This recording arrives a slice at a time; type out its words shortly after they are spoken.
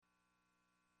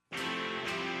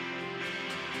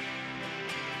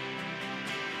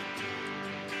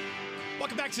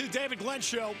Welcome back to the David Glenn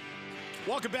Show.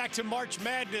 Welcome back to March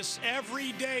Madness.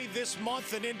 Every day this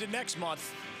month and into next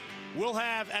month, we'll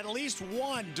have at least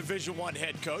one Division I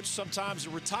head coach, sometimes a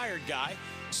retired guy,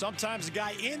 sometimes a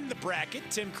guy in the bracket.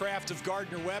 Tim Kraft of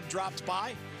Gardner-Webb dropped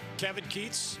by. Kevin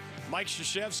Keats, Mike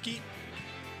Krzyzewski,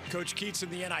 Coach Keats in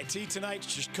the NIT tonight.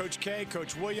 Coach K,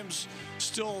 Coach Williams,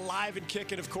 still alive and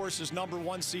kicking, of course, his number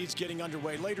one seeds getting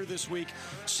underway later this week.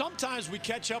 Sometimes we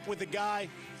catch up with a guy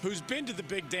who's been to the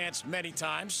big dance many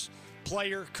times,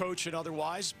 player, coach, and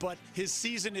otherwise, but his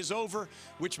season is over,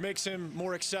 which makes him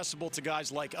more accessible to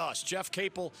guys like us. Jeff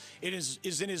Capel is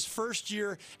in his first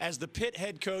year as the Pitt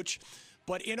head coach,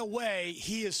 but in a way,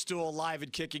 he is still alive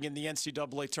and kicking in the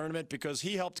NCAA tournament because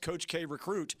he helped Coach K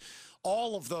recruit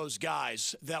all of those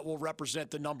guys that will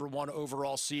represent the number one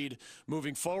overall seed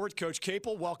moving forward. Coach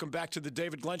Capel, welcome back to the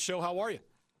David Glenn Show. How are you?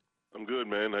 I'm good,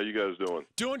 man. How you guys doing?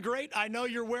 Doing great. I know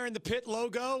you're wearing the Pitt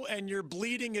logo and you're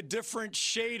bleeding a different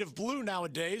shade of blue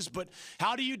nowadays, but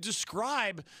how do you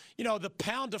describe, the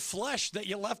pound of flesh that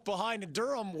you left behind in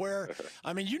Durham where,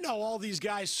 you know all these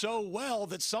guys so well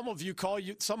that some of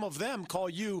them call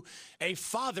you a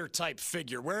father-type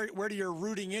figure. Where do your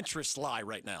rooting interests lie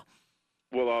right now?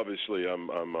 Well, obviously, I'm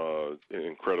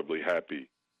incredibly happy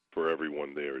for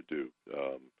everyone there at Duke.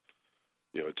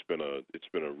 It's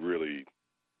been a really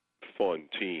fun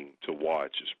team to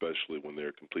watch, especially when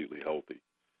they're completely healthy.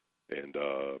 And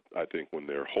I think when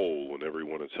they're whole, when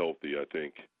everyone is healthy, I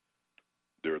think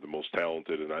they're the most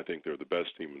talented, and I think they're the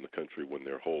best team in the country when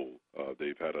they're whole.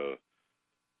 They've had a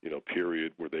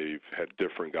period where they've had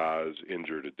different guys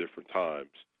injured at different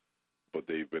times, but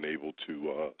they've been able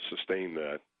to sustain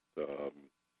that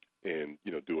and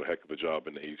do a heck of a job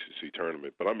in the ACC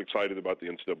tournament. But I'm excited about the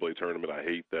NCAA tournament. I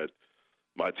hate that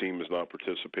my team is not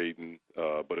participating,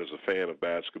 but as a fan of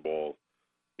basketball,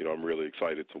 I'm really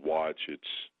excited to watch. It's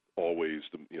always,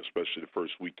 especially the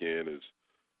first weekend, is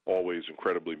always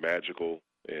incredibly magical.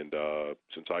 And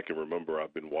since I can remember,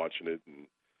 I've been watching it,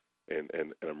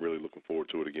 and I'm really looking forward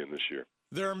to it again this year.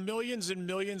 There are millions and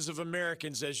millions of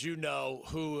Americans, as you know,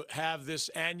 who have this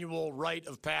annual rite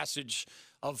of passage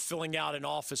of filling out an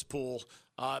office pool.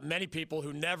 Many people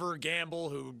who never gamble,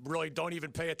 who really don't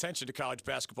even pay attention to college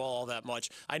basketball all that much.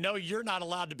 I know you're not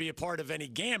allowed to be a part of any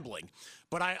gambling,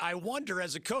 but I wonder,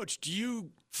 as a coach, do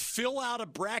you fill out a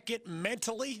bracket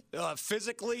mentally,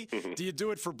 physically? Mm-hmm. Do you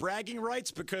do it for bragging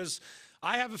rights? Because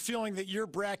I have a feeling that your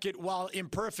bracket, while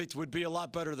imperfect, would be a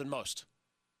lot better than most.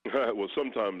 Well,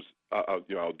 sometimes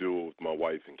I'll do it with my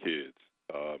wife and kids.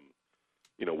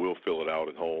 We'll fill it out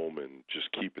at home and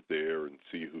just keep it there and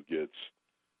see who gets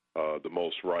the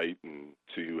most right and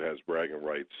see who has bragging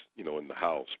rights, in the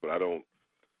house. But I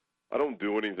don't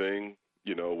do anything,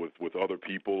 with other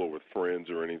people or with friends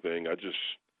or anything. I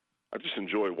just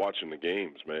enjoy watching the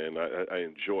games, man. I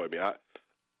enjoy.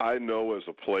 I know as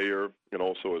a player and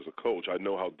also as a coach, I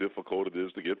know how difficult it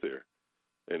is to get there.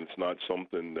 And it's not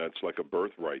something that's like a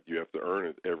birthright. You have to earn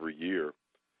it every year.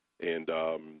 And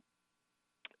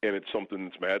it's something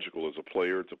that's magical as a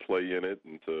player to play in it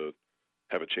and to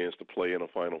have a chance to play in a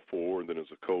Final Four, and then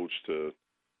as a coach to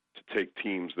take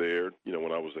teams there,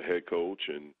 when I was a head coach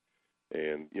and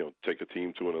take a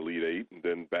team to an Elite Eight, and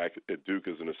then back at Duke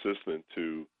as an assistant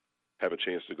to have a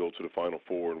chance to go to the Final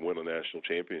Four and win a national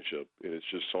championship. And it's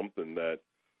just something that,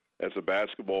 as a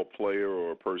basketball player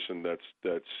or a person that's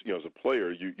as a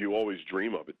player, you always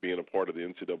dream of it, being a part of the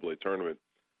NCAA tournament.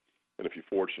 And if you're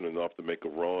fortunate enough to make a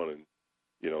run, and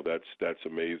that's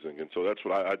amazing. And so that's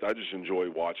what I just enjoy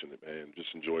watching it, man. Just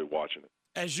enjoy watching it.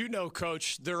 As you know,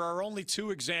 Coach, there are only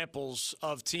two examples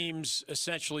of teams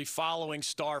essentially following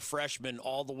star freshmen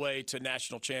all the way to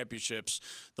national championships.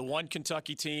 The one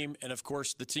Kentucky team and, of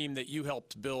course, the team that you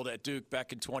helped build at Duke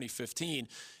back in 2015.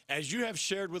 As you have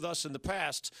shared with us in the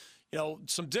past,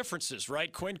 some differences,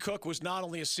 right? Quinn Cook was not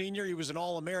only a senior, he was an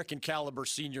All-American caliber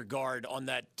senior guard on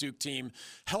that Duke team,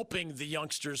 helping the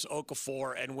youngsters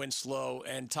Okafor and Winslow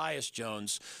and Tyus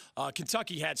Jones.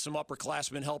 Kentucky had some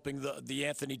upperclassmen helping the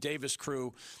Anthony Davis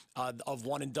crew of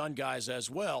one-and-done guys as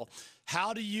well.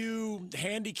 How do you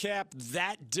handicap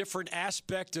that different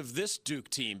aspect of this Duke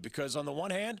team? Because on the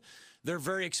one hand, they're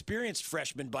very experienced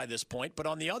freshmen by this point. But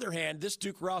on the other hand, this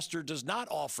Duke roster does not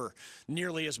offer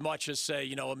nearly as much as, say,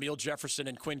 Emile Jefferson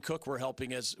and Quinn Cook were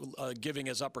helping as giving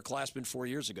as upperclassmen 4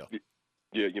 years ago.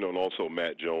 Yeah, and also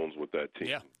Matt Jones with that team.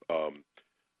 Yeah.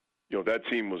 That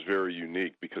team was very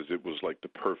unique because it was like the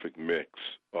perfect mix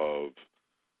of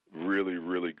really,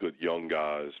 really good young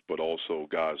guys, but also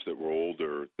guys that were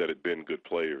older that had been good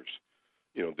players.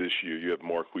 This year you have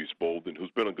Marquise Bolden, who's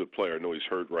been a good player. I know he's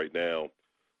hurt right now,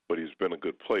 but he's been a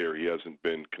good player. He hasn't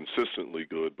been consistently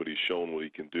good, but he's shown what he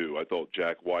can do. I thought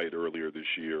Jack White earlier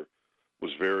this year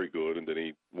was very good, and then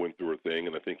he went through a thing,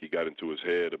 and I think he got into his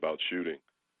head about shooting.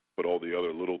 But all the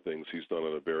other little things he's done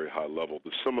at a very high level.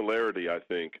 The similarity, I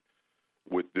think,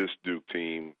 with this Duke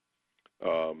team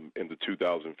and the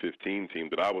 2015 team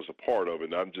that I was a part of,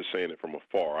 and I'm just saying it from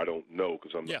afar. I don't know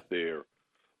because I'm not there.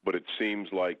 But it seems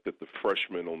like that the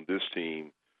freshmen on this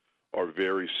team are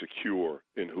very secure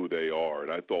in who they are.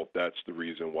 And I thought that's the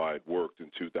reason why it worked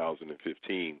in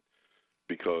 2015,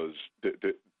 because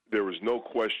there was no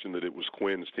question that it was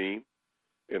Quinn's team,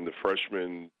 and the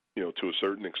freshmen, to a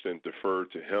certain extent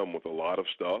deferred to him with a lot of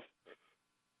stuff.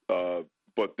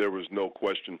 But there was no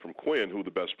question from Quinn who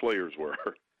the best players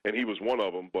were. And he was one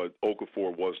of them, but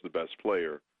Okafor was the best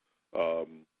player.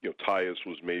 Tyus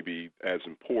was maybe as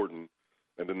important.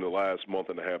 And then the last month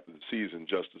and a half of the season,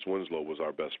 Justice Winslow was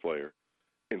our best player.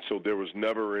 And so there was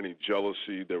never any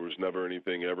jealousy. There was never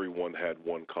anything. Everyone had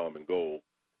one common goal.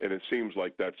 And it seems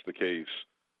like that's the case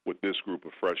with this group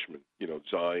of freshmen.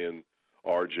 Zion,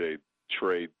 RJ,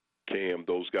 Trey, Cam,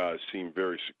 those guys seem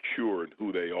very secure in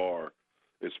who they are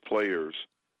as players.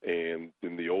 And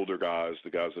then the older guys,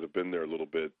 the guys that have been there a little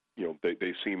bit,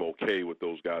 they seem okay with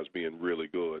those guys being really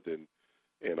good. And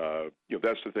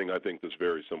that's the thing I think that's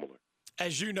very similar.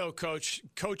 As you know, Coach,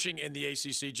 coaching in the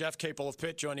ACC, Jeff Capel of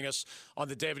Pitt joining us on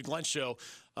the David Glenn Show.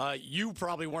 You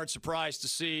probably weren't surprised to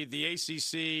see the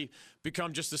ACC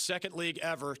become just the second league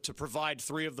ever to provide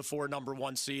 3 of the 4 number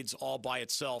 1 seeds all by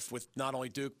itself, with not only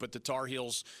Duke but the Tar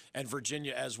Heels and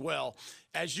Virginia as well.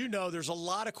 As you know, there's a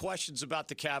lot of questions about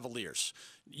the Cavaliers.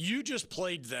 You just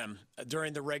played them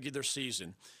during the regular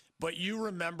season. But you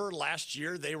remember last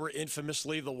year they were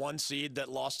infamously the 1 seed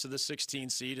that lost to the 16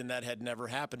 seed, and that had never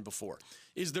happened before.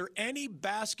 Is there any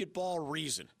basketball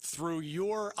reason, through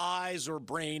your eyes or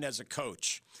brain as a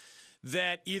coach,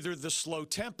 that either the slow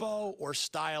tempo or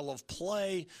style of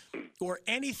play or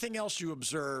anything else you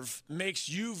observe makes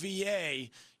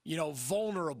UVA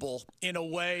vulnerable in a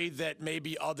way that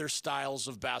maybe other styles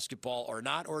of basketball are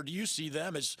not? Or do you see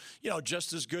them as,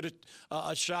 just as good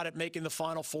a shot at making the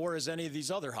Final Four as any of these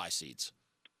other high seeds?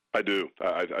 I do.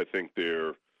 I think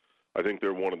they're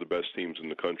one of the best teams in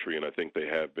the country, and I think they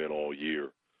have been all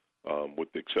year,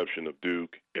 with the exception of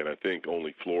Duke, and I think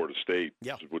only Florida State,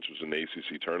 which was an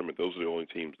ACC tournament. Those are the only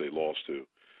teams they lost to.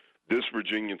 This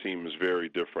Virginia team is very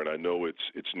different. I know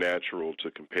it's natural to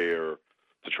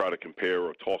try to compare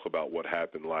or talk about what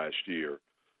happened last year.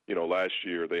 Last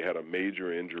year they had a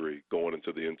major injury going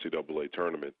into the NCAA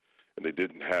tournament, and they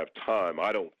didn't have time,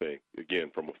 I don't think,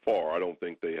 again, from afar, I don't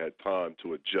think they had time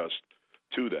to adjust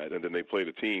to that. And then they played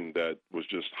a team that was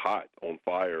just hot, on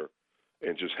fire,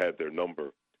 and just had their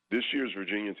number. This year's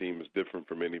Virginia team is different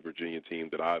from any Virginia team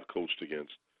that I've coached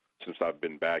against since I've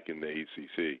been back in the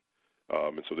ACC.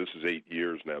 And so this is 8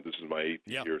 years now. This is my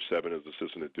 8th year, 7 as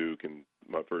assistant at Duke, and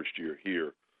my first year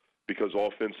here. Because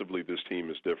offensively, this team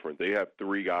is different. They have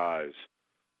 3 guys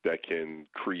that can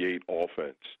create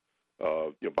offense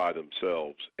by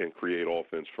themselves and create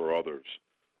offense for others.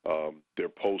 Their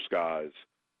post guys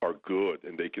are good,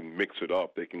 and they can mix it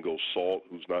up. They can go Salt,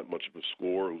 who's not much of a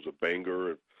scorer, who's a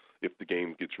banger if the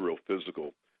game gets real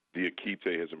physical.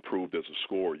 Diakite has improved as a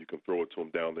scorer. You can throw it to him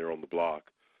down there on the block.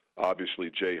 Obviously,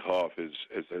 Jay Huff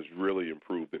has really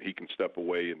improved, and he can step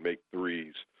away and make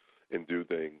threes and do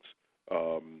things.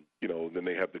 Then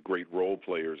they have the great role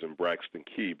players in Braxton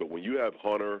Key. But when you have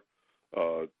Hunter,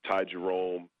 Ty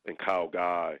Jerome, and Kyle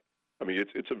Guy, I mean,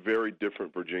 it's a very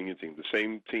different Virginia team. The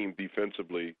same team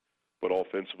defensively, but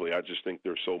offensively, I just think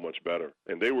they're so much better.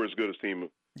 And they were as good a team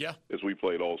as we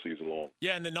played all season long.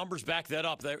 Yeah, and the numbers back that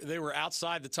up. They were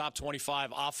outside the top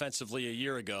 25 offensively a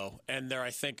year ago, and they're,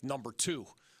 I think, number 2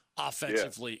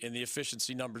 offensively in the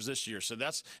efficiency numbers this year. So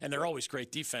and they're always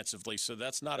great defensively. So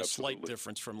that's not a slight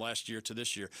difference from last year to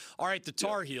this year. All right, the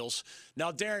Tar Heels.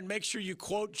 Now, Darren, make sure you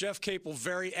quote Jeff Capel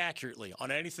very accurately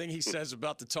on anything he says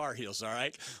about the Tar Heels. All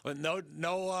right, no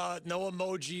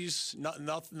emojis.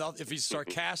 No, if he's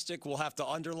sarcastic, we'll have to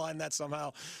underline that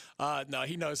somehow. No,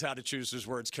 he knows how to choose his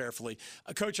words carefully.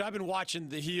 Coach, I've been watching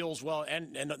the Heels,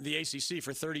 and the ACC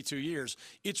for 32 years.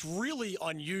 It's really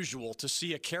unusual to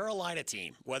see a Carolina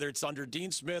team, whether it's under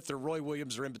Dean Smith or Roy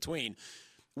Williams or in between,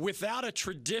 without a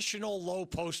traditional low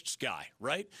posts guy,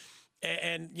 right?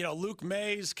 And Luke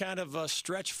May's kind of a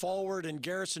stretch forward, and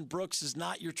Garrison Brooks is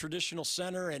not your traditional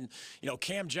center. And,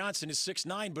 Cam Johnson is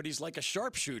 6'9", but he's like a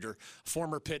sharpshooter,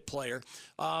 former Pitt player.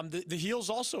 The Heels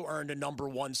also earned a number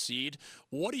 1 seed.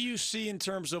 What do you see in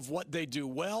terms of what they do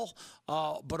well,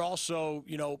 but also,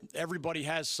 everybody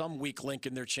has some weak link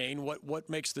in their chain? What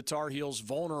makes the Tar Heels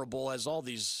vulnerable, as all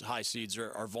these high seeds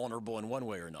are vulnerable in one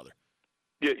way or another?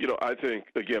 Yeah, I think,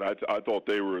 again, I thought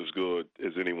they were as good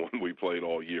as anyone we played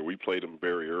all year. We played them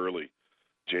very early.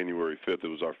 January 5th, it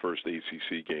was our first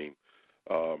ACC game.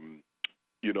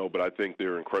 But I think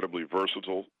they're incredibly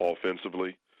versatile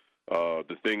offensively.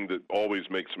 The thing that always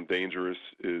makes them dangerous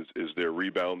is their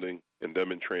rebounding and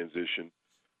them in transition.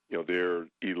 They're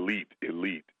elite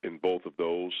in both of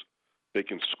those. They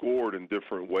can score it in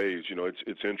different ways.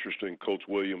 It's interesting. Coach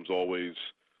Williams always –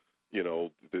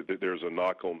 there's a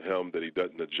knock on him that he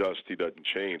doesn't adjust, he doesn't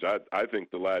change. I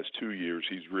think the last 2 years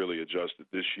he's really adjusted,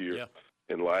 this year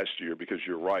and last year, because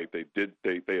you're right.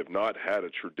 They have not had a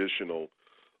traditional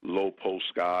low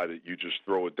post guy that you just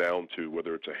throw it down to,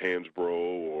 whether it's a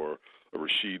Hansbrough or a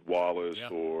Rasheed Wallace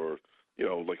or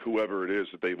like whoever it is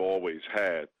that they've always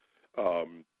had.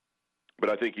 But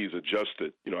I think he's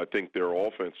adjusted. I think their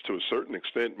offense, to a certain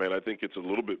extent, man, I think it's a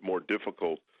little bit more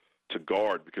difficult to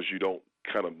guard because you don't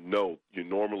kind of know. You're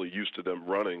normally used to them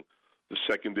running the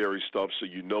secondary stuff, so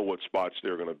you know what spots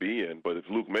they're going to be in. But if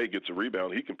Luke May gets a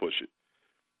rebound, he can push it.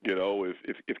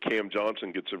 If Cam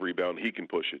Johnson gets a rebound, he can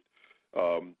push it.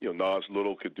 Nas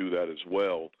Little could do that as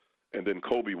well. And then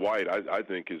Kobe White, I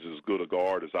think, is as good a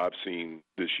guard as I've seen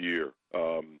this year.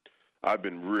 I've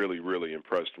been really, really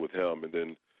impressed with him. And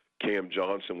then Cam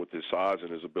Johnson with his size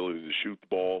and his ability to shoot the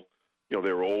ball.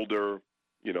 They're older.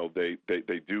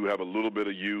 They do have a little bit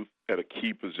of youth at a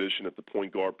key position, at the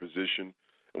point guard position.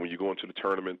 And when you go into the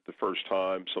tournament the first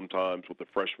time, sometimes with the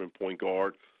freshman point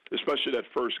guard, especially that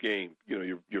first game,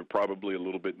 you're probably a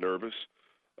little bit nervous.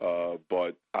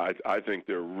 But I think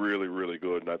they're really, really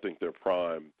good, and I think they're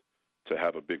primed to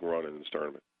have a big run in this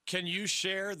tournament. Can you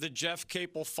share the Jeff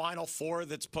Capel Final Four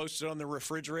that's posted on the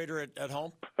refrigerator at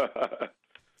home?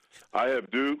 I have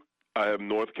Duke. I have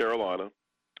North Carolina.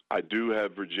 I do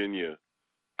have Virginia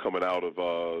coming out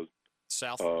of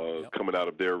South, coming out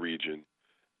of their region,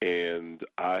 and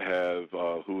I have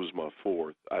who was my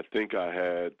fourth? I think I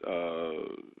had.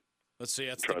 Let's see.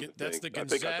 That's the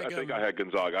Gonzaga. I think I had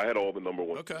Gonzaga. I had all the number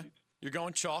 1. Okay, seeds. You're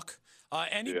going chalk.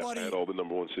 Anybody? Yeah, I had all the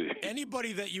number 1 seeds.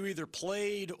 Anybody that you either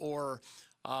played or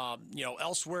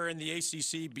elsewhere in the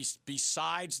ACC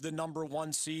besides the number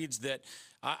 1 seeds that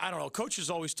I don't know. Coaches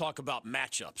always talk about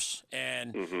matchups,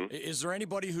 and is there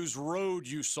anybody whose road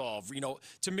you saw?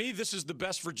 To me, this is the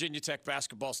best Virginia Tech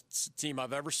basketball team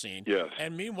I've ever seen. Yes.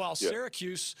 And meanwhile,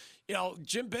 Syracuse,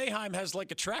 Jim Boeheim has like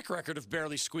a track record of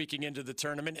barely squeaking into the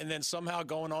tournament and then somehow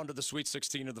going on to the Sweet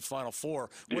 16 of the Final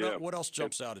Four. What else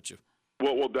jumps out at you?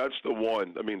 Well, that's the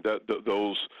one. I mean,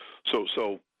 those.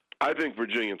 So I think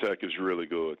Virginia Tech is really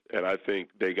good, and I think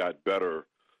they got better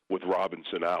with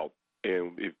Robinson out.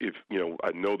 And if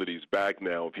I know that he's back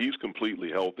now. If he's completely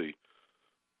healthy,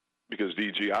 because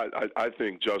DG, I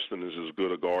think Justin is as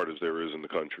good a guard as there is in the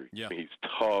country. Yeah. I mean, he's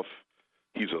tough.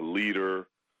 He's a leader.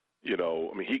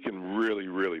 He can really,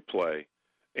 really play.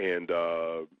 And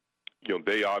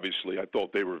they obviously, I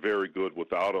thought they were very good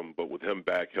without him, but with him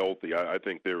back healthy, I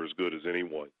think they're as good as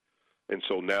anyone. And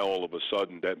so now all of a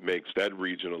sudden that makes that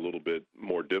region a little bit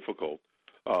more difficult.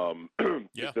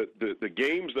 The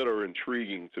games that are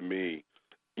intriguing to me,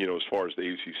 as far as the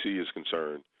ACC is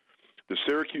concerned, the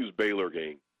Syracuse-Baylor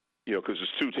game, because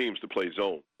it's 2 teams to play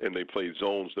zone, and they play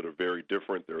zones that are very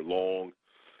different. They're long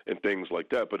and things like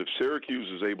that. But if Syracuse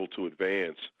is able to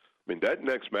advance, I mean, that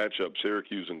next matchup,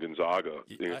 Syracuse and Gonzaga,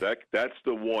 that's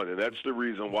the one, and that's the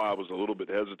reason why I was a little bit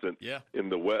hesitant in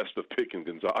the West of picking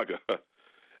Gonzaga.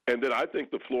 And then I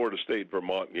think the Florida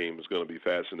State-Vermont game is going to be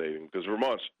fascinating because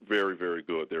Vermont's very, very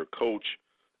good. Their coach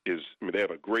they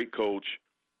have a great coach.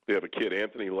 They have a kid,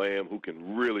 Anthony Lamb, who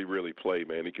can really, really play,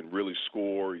 man. He can really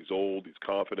score. He's old. He's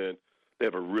confident. They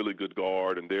have a really good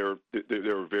guard, and they're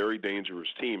a very dangerous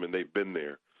team, and they've been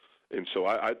there. And so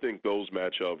I think those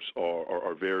matchups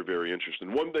are very, very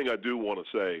interesting. One thing I do want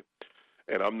to say,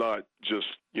 and I'm not just,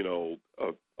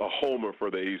 a homer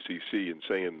for the ACC in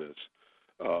saying this.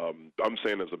 I'm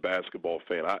saying as a basketball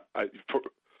fan,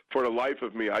 for the life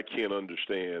of me, I can't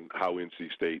understand how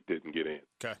NC State didn't get in.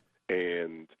 Okay.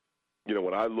 And,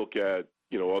 when I look at,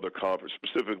 other conferences,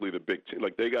 specifically the Big Ten,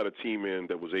 like they got a team in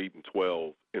that was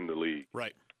 8-12 in the league.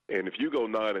 Right. And if you go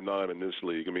 9-9 in this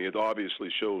league, I mean, it obviously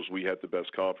shows we had the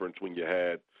best conference when you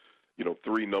had,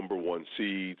 3 number 1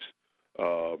 seeds.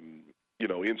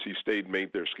 NC State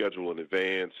made their schedule in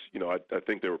advance. I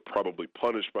think they were probably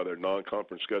punished by their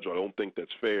non-conference schedule. I don't think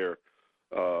that's fair.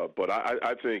 But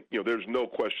I think, there's no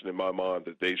question in my mind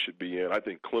that they should be in. I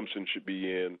think Clemson should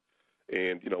be in.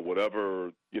 And,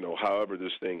 whatever, however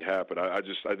this thing happened, I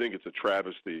think it's a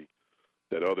travesty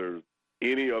that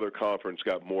any other conference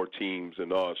got more teams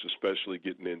than us, especially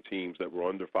getting in teams that were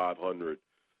under 500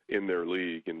 in their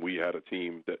league, and we had a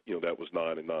team that that was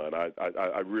 9-9.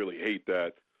 I really hate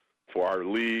that for our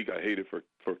league. I hate it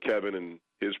for Kevin and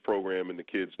his program and the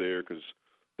kids there, because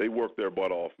they worked their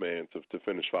butt off, man, to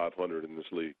finish 500 in this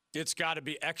league. It's got to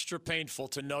be extra painful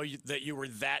to know that you were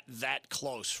that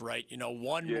close, right?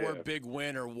 One more big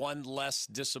win or one less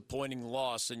disappointing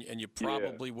loss, and you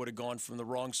probably would have gone from the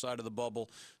wrong side of the bubble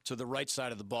to the right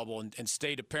side of the bubble. And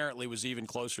State apparently was even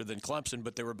closer than Clemson,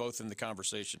 but they were both in the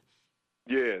conversation.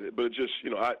 Yeah, but it just,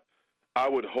 I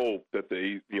would hope that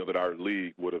that our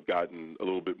league would have gotten a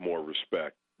little bit more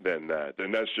respect than that.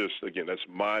 And that's just, again, that's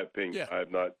my opinion. Yeah. I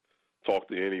have not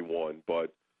talked to anyone,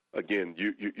 but again,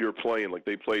 you're playing like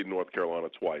they played North Carolina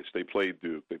twice. They played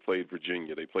Duke. They played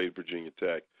Virginia. They played Virginia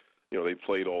Tech. They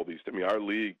played all these. I mean, our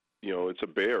league, it's a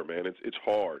bear, man. It's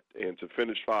hard. And to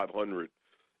finish 500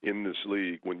 in this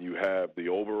league when you have the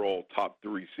overall top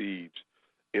 3 seeds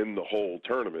in the whole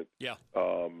tournament,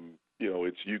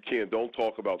 don't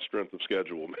talk about strength of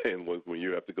schedule, man, when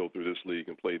you have to go through this league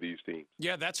and play these teams.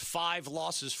 Yeah, that's 5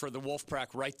 losses for the Wolfpack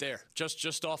right there.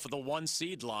 Just off of the 1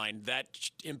 seed line, that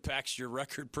impacts your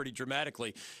record pretty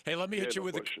dramatically. Hey, let me hit you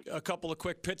with a couple of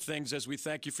quick Pitt things as we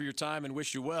thank you for your time and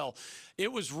wish you well.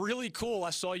 It was really cool.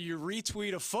 I saw you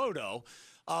retweet a photo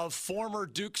of former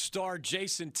Duke star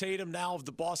Jason Tatum, now of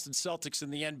the Boston Celtics in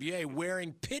the NBA,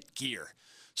 wearing Pitt gear.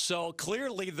 So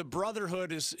clearly the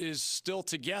brotherhood is still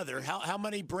together. How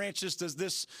many branches does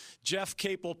this Jeff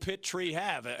Capel Pitt tree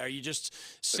have? Are you just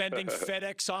sending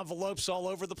FedEx envelopes all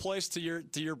over the place to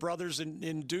your brothers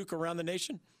in Duke around the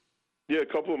nation? Yeah, a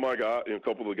couple of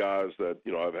the guys that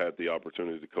I've had the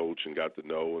opportunity to coach and got to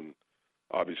know, and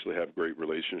obviously have great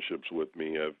relationships with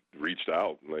me, have reached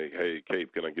out and like, hey,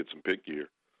 Cape, can I get some Pitt gear?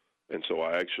 And so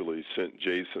I actually sent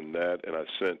Jason that, and I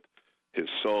sent his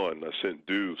son, I sent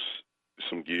Deuce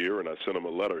some gear, and I sent him a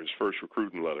letter, his first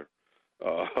recruiting letter.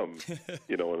 And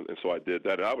so I did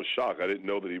that. And I was shocked. I didn't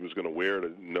know that he was going to wear it. I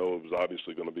didn't know it was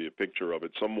obviously going to be a picture of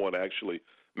it. Someone actually,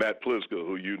 Matt Pliska,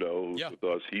 who who's with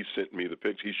us, he sent me the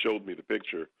picture. He showed me the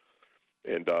picture.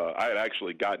 And I had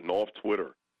actually gotten off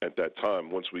Twitter at that time.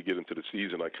 Once we get into the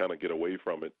season, I kind of get away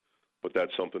from it. But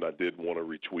that's something I did want to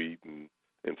retweet and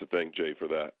to thank Jay for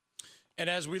that. And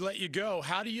as we let you go,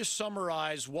 how do you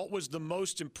summarize what was the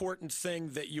most important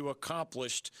thing that you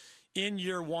accomplished in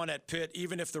year 1 at Pitt,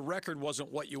 even if the record wasn't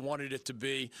what you wanted it to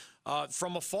be?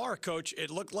 From afar, Coach,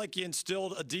 it looked like you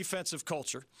instilled a defensive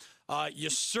culture. You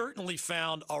certainly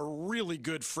found a really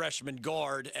good freshman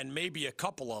guard, and maybe a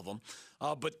couple of them.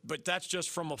 But that's just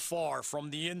from afar.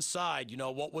 From the inside,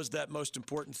 what was that most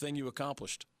important thing you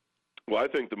accomplished? Well, I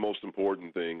think the most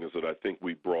important thing is that I think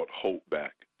we brought hope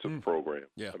back to the program.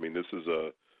 Yeah. I mean, this is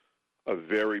a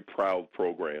very proud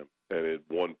program. And at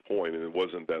one point, and it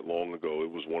wasn't that long ago,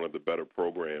 it was one of the better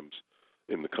programs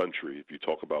in the country. If you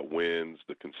talk about wins,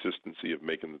 the consistency of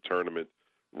making the tournament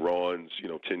runs,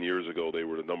 10 years ago they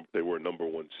were a number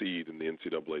 1 seed in the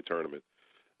NCAA tournament.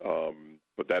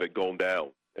 But that had gone down.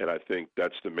 And I think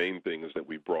that's the main thing, is that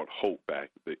we brought hope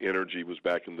back. The energy was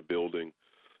back in the building.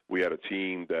 We had a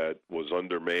team that was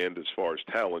undermanned as far as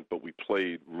talent, but we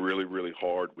played really, really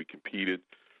hard. We competed.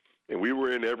 And we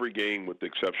were in every game with the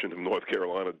exception of North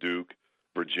Carolina, Duke,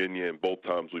 Virginia, and both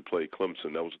times we played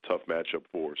Clemson. That was a tough matchup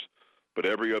for us. But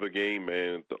every other game,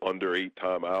 man, the under 8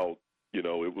 timeout, it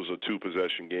was a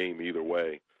 2-possession game either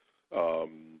way.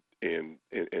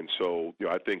 And so,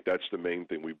 I think that's the main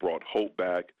thing. We brought hope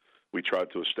back. We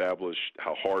tried to establish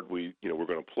how hard we're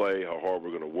going to play, how hard we're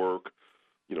going to work.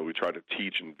 We try to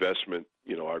teach investment.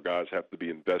 Our guys have to be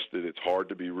invested. It's hard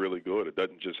to be really good. It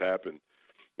doesn't just happen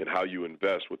in how you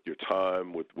invest with your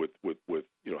time, with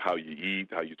how you eat,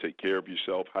 how you take care of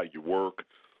yourself, how you work,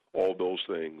 all those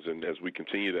things. And as we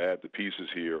continue to add the pieces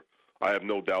here, I have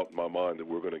no doubt in my mind that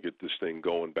we're going to get this thing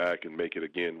going back and make it,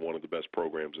 again, one of the best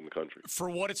programs in the country. For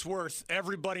what it's worth,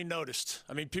 everybody noticed.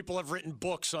 I mean, people have written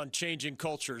books on changing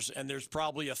cultures, and there's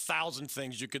probably 1,000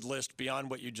 things you could list beyond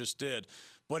what you just did.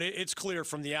 But it's clear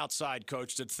from the outside,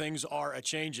 Coach, that things are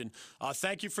a-changing.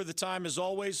 Thank you for the time, as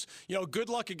always. Good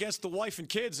luck against the wife and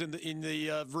kids in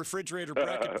the refrigerator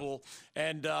bracket pool,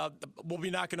 and we'll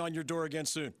be knocking on your door again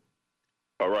soon.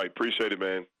 All right. Appreciate it,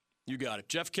 man. You got it.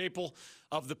 Jeff Capel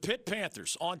of the Pitt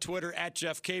Panthers on Twitter at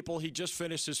Jeff Capel. He just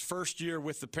finished his first year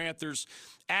with the Panthers.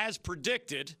 As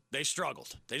predicted, they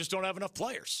struggled. They just don't have enough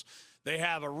players. They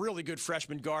have a really good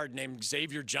freshman guard named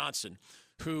Xavier Johnson,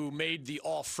 who made the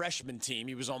all-freshman team.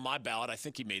 He was on my ballot. I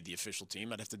think he made the official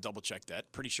team. I'd have to double-check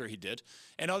that. Pretty sure he did.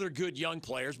 And other good young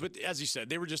players. But as he said,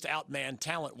 they were just outmanned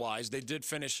talent-wise. They did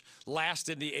finish last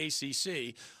in the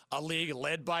ACC, a league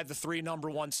led by the 3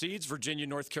 number 1 seeds, Virginia,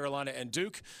 North Carolina, and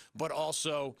Duke, but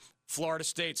also Florida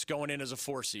State's going in as a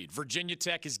 4 seed. Virginia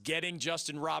Tech is getting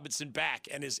Justin Robinson back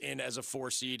and is in as a 4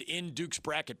 seed in Duke's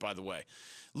bracket, by the way.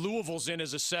 Louisville's in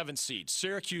as a 7 seed.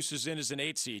 Syracuse is in as an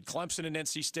 8 seed. Clemson and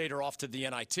NC State are off to the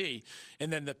NIT.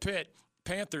 And then the Pitt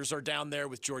Panthers are down there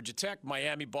with Georgia Tech,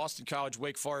 Miami, Boston College,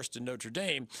 Wake Forest, and Notre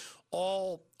Dame,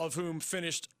 all of whom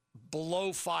finished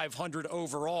below 500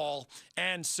 overall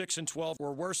and 6-12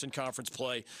 or worse in conference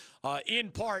play,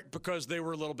 in part because they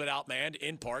were a little bit outmanned,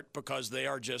 in part because they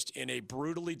are just in a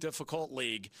brutally difficult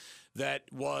league that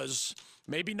was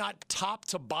maybe not top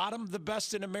to bottom the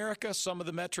best in America. Some of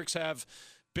the metrics have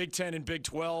Big 10 and Big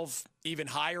 12 even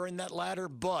higher in that ladder.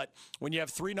 But when you have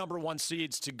 3 number 1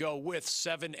 seeds to go with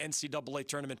 7 NCAA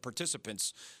tournament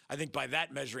participants, I think by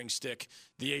that measuring stick,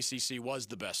 the ACC was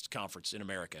the best conference in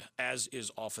America, as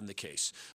is often the case.